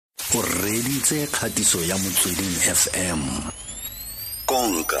o reditse kgatiso ya Motsweding FM.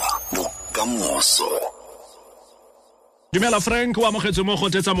 Konka bokamoso. Dumela Frank wa mogetse mo go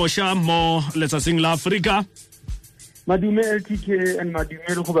tetsa mosha mo letsatsing la Aforika. Madume LTK and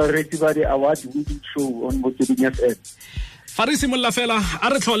madume go ba reti ba di award winning show on Motlhatlheledi FM. Farisi molla fela a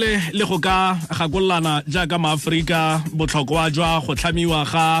re tlhole le go ka gakolana jaaka maAforika botlhokwa jwa go tlhamiwa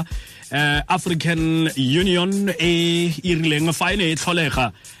ga African Union e irileng fa ene e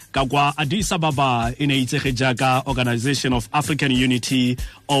tlholega ka kwa Addis Ababa ene itsege jaaka Organization of African Unity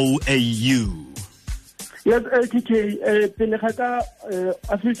OAU. Yes, LTK pele ga ka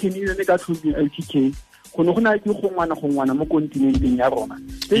African Union ka tlhomi LTK go ne go na ke go ngwana mo kontinenteng ya rona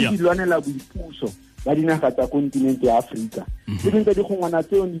tse di lwanela boipuso ba dinaga tsa kontinente ya Afrika. Tse di go ngwana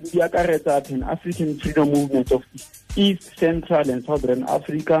tseo di akaretsa Pan African Freedom Movement of East, Central and Southern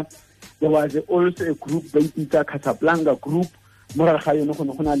Africa. There was also a group the Casablanca group,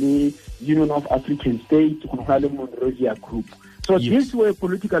 the Union of African States, the Monrovia group. So these were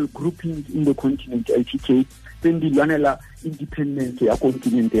political groupings in the continent, LTK, then the Lanela independence ya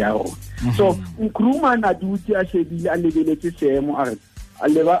continent ya rona. So Nkrumah na duty a shebile a lebeletse seemo a re a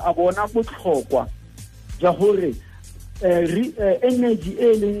leba a bona botlhokwa ja hore energy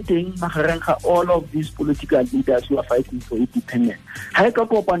eleng teng magareng ga all of these political leaders who are fighting for independence. Ha e ka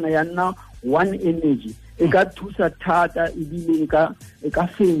kopana ya nna one energy e ka thusa thata ebile e ka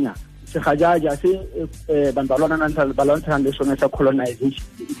fenya segajaja se ba lwantsha le sone sa colonization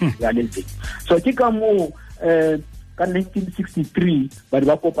ya lenteng. So ke ka mo ka 1963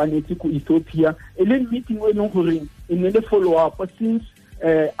 ba kopanetse ku Ethiopia e le meeting e leng gore e ne le follow up since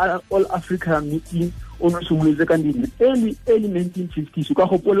all Africa meeting ono sumuletse ka early 1950s ka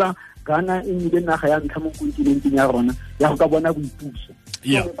gopola Ghana e ile naga ya ntlha mo kontinenteng ya rona ya go ka bona boipuso.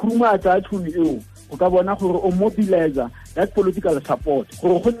 Nkrumah tsa tshumi eo o ka bona gore o mobilizer that political support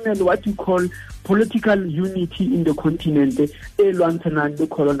gore go nne le what you call political unity in the continent e lwantshanang le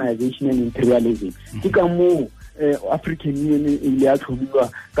colonization and imperialism. Ke ka mo African Union ile ya tlhomiwa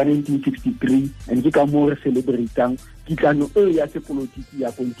ka 1963 and ke ka mo re celebrateang kitlano e ya sepolitiki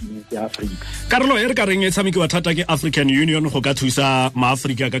ya kontinente ya Afrika. Karolo e re ka reng e tshamekiwa thata ke African Union go ka thusa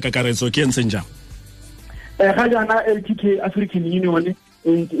maAforika ka kakaretso ke ntse njang? Ga jana LTK African Union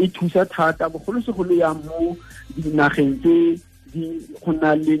e thusa thata bogolosegolo ya mo dinageng tse di go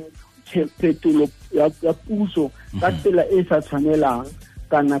na le phetolo ya puso ka tsela e sa tshwanelang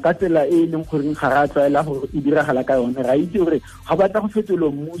kana ka tsela e leng gore ga ra tsaela gore e diragala ka yone. Ra itse gore ga batla go fetola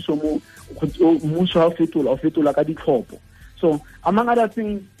mmuso ha o fetola ka ditlhopho. So among other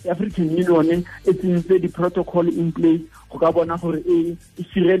things, African Union e tsentse di protocol in place go ka bona gore e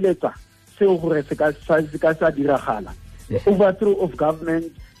sireletsa seo gore se ka sa diragala. Overthrow of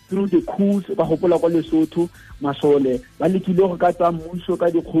government through the coups ba gopola kwa Lesotho Masole ba lekile go ka tsa mmuso ka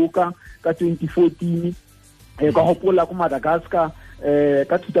dikgoka ka 2014 ka gopola ko Madagascar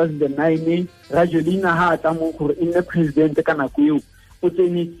ka 2009 Rajolina ha tsa mo gore e nne president ka nako eo o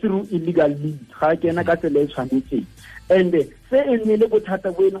tsene through illegal means ga kena ka tsela e tshwanetseng. And se ene le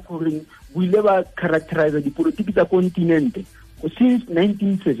bothata bo ene gore bo ile ba characterize dipolitiki tsa kontinente since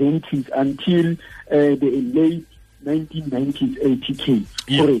 1970s until the late 1990s ATK.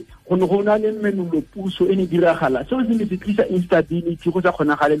 Gore go na le menolo puso ene diragala so se ne se tlisa instability go sa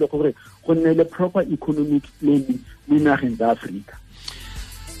kgonagale le gore go nne le proper economic planning mo nageng tsa Afrika.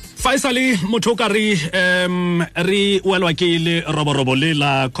 Faisali motho ka re welwa ke le roborobo le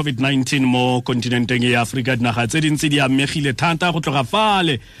la COVID-19 mo kontinenteng ya Afrika dinaga tse dintsi di amegile thata go tloga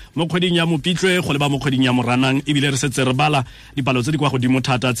fale mo kgweding ya Mopitlwe go leba mo kgweding ya Moranang ebile re setse re bala dipalo tse di kwa godimo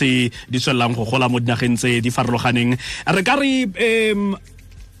thata tse di tswellang go gola mo dinageng tse di farologaneng. Re ka re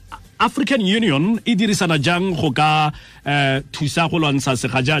African Union e dirisana jang go ka thusa go lwantsha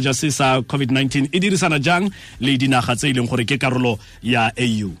segajaja se sa COVID-19 e dirisana jang le dinaga tse ileng gore ke karolo ya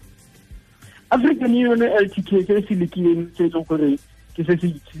AU? African Union LTK se se lekileng se tsong gore ke se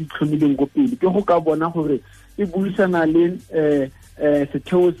se tlhomileng go pele ke go ka bona gore e buisana le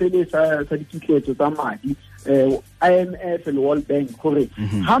setheo se le sa dikitletso tsa madi IMF le World Bank gore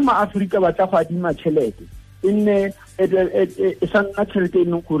ha maAforika ba tla go adima tšhelete e sa nna tšhelete e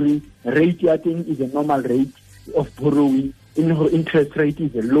leng gore rate ya teng is a normal rate of borrowing in her interest rate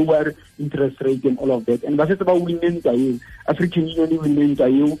is a lower interest rate and all of that. And ba se ba wineng tsa eo African Union wineng tsa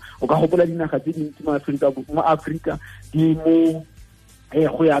eo o ka gopola dinaga tse dintsi mo Afrika di mo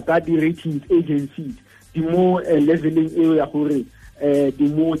go ya ka di ratings agencies di mo leveling eo ya gore di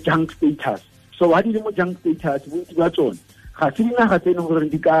mo junk status. So wa di mo junk status bontsi ba tsone ga se dinaga tse ne gore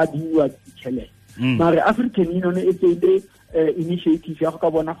di ka diwa tšhelete mare African Union e tsele initiative ya go ka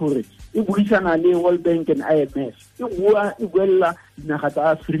bona gore e buisana le World Bank and IMF e buella dinaga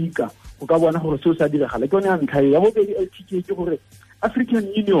tsa Aforika go ka bona gore seo sa diragala ke yone ya ntlha ya bobedi LTK ke gore African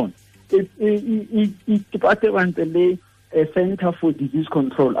Union e department le Center for Disease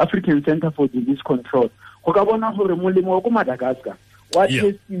Control, African Center for Disease Control go ka bona gore molemo wa go Madagascar wa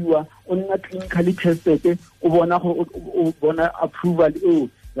testiwa o nna clinically tested o bona approval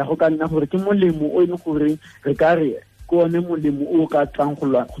ya go ka nna gore ke molemo o ene gore re ka re ke one molemo o ka tlang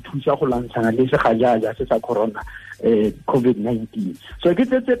go thusa go lwantshana le segajaja se sa corona COVID-19. So ke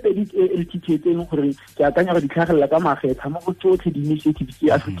tse pedi LTK tse gore ke akanya go ditlhagelela ka magetla mo go tsotlhe di-initiatives tse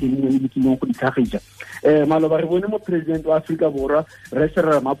African Union di tlileng go ditlhagisa. Maloba re bone mo president wa Afrika Borwa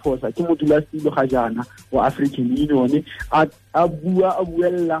Cyril Ramaphosa ke Modulasetulo ga jaana wa African Union a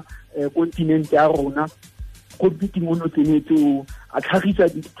buella kontinente ya rona go bitimono tsenetse a tlhagisa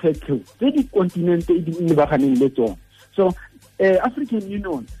dikgetho tse di kontinente e di lebaganeng le tsona. So African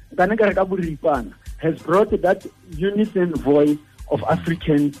Union kana ka re ka boripana has brought that unison voice of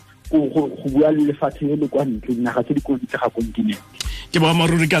Africans go bua le lefatshe le kwa ntle dinaga tse di ga kontinente. Ke ba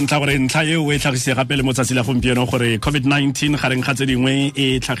maruri ka ntlha gore ntlha eo e tlhagise gape le motsatsi la gompieno gore COVID-19 gareng ga tse dingwe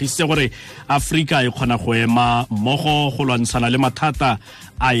e tlhagise gore Afrika e kgona go ema mmogo go lwantshana le mathata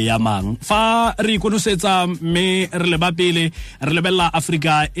a yamang. Fa re ikonosetsa mme re leba pele re lebella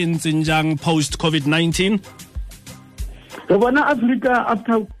Afrika e ntseng jang post COVID-19. Re bona Africa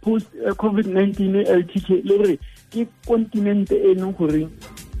after post COVID-19 LTK le re ke kontinente e neng gore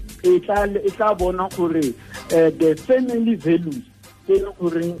e tla bona gore the family values e leng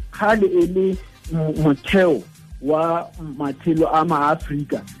gore khale e le motheo wa matshelo a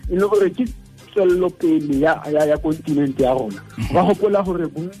ma-Afrika e le gore ke tswelelopele ya kontinente ya rona ba gopola gore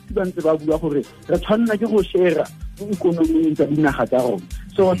bontsi ba ntse ba bua gore re tshwanela ke go share mo ikonoming tsa dinaga tsa rona.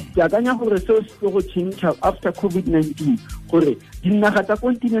 So ke akanya gore seo se go change after COVID-19 gore dinaga tsa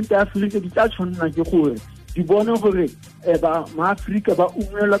kontinente ya Aforika di tla tshwanela ke gore di bone gore ba ma-Afrika ba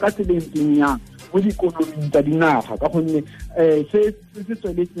ungwelwa ka tseleng yang mo dikonoming tsa dinaga ka gonne se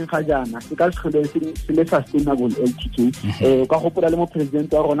tsweletseng ga jaana se ka se le sustainable LTK ka gopola le mo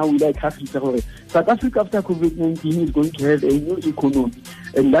president wa rona o ile a tlhagisa gore South Africa after COVID-19 is going to have a new economy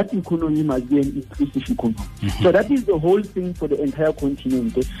and that economy must be an inclusive economy. So that is the whole thing for the entire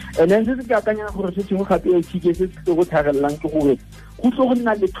continent. And then se se ka akanya gore se sengwe gape LTK se se go tlhagelelang ke gore go tlo go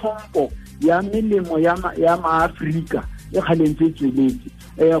nna le tlhompho ya melemo ya ma-Afrika e kgalentse tsweletse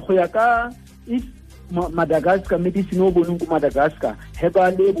go ya ka if Madagascar medicine o boneng ko Madagascar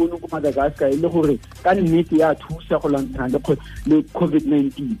herbal e boneng ko Madagascar e le gore ka nnete ya thusa go lwantshana le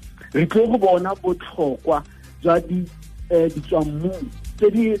COVID-19 re tlo go bona botlhokwa jwa ditswammu tse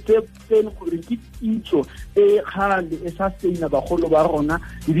gore ke itso e gale e sustain bagolo ba rona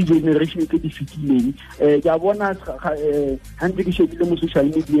le di-generation tse di fetileng ke a bona hantse ke shebile mo social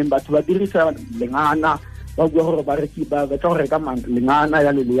media batho ba dirisa lengana ba bua gore ba tla go reka lengana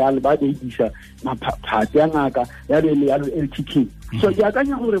ya le ba beidisa maphate ya ngaka ya le LTK. So ke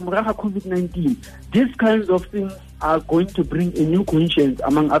akanya gore moraga COVID-19 these kinds of things are going to bring a new conscience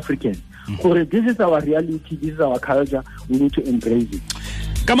among Africans gore this is our reality, this is our culture, we need to embrace it.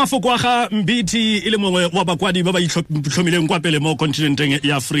 Ka mafoko ga Mbiti ile mongwe wa bakwadi ba ba itlhomileng kwa pele mo kontinenteng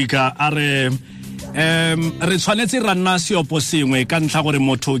ya Afrika a re tshwanetse ra nna seopo sengwe ka ntlha gore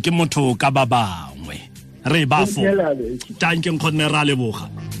motho ke motho ka ba bangwe re bafo tankeng kgonne ra leboga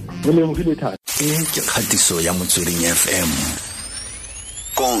ke kgatiso ya Motsweding FM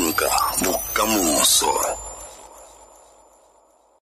konka bokamoso.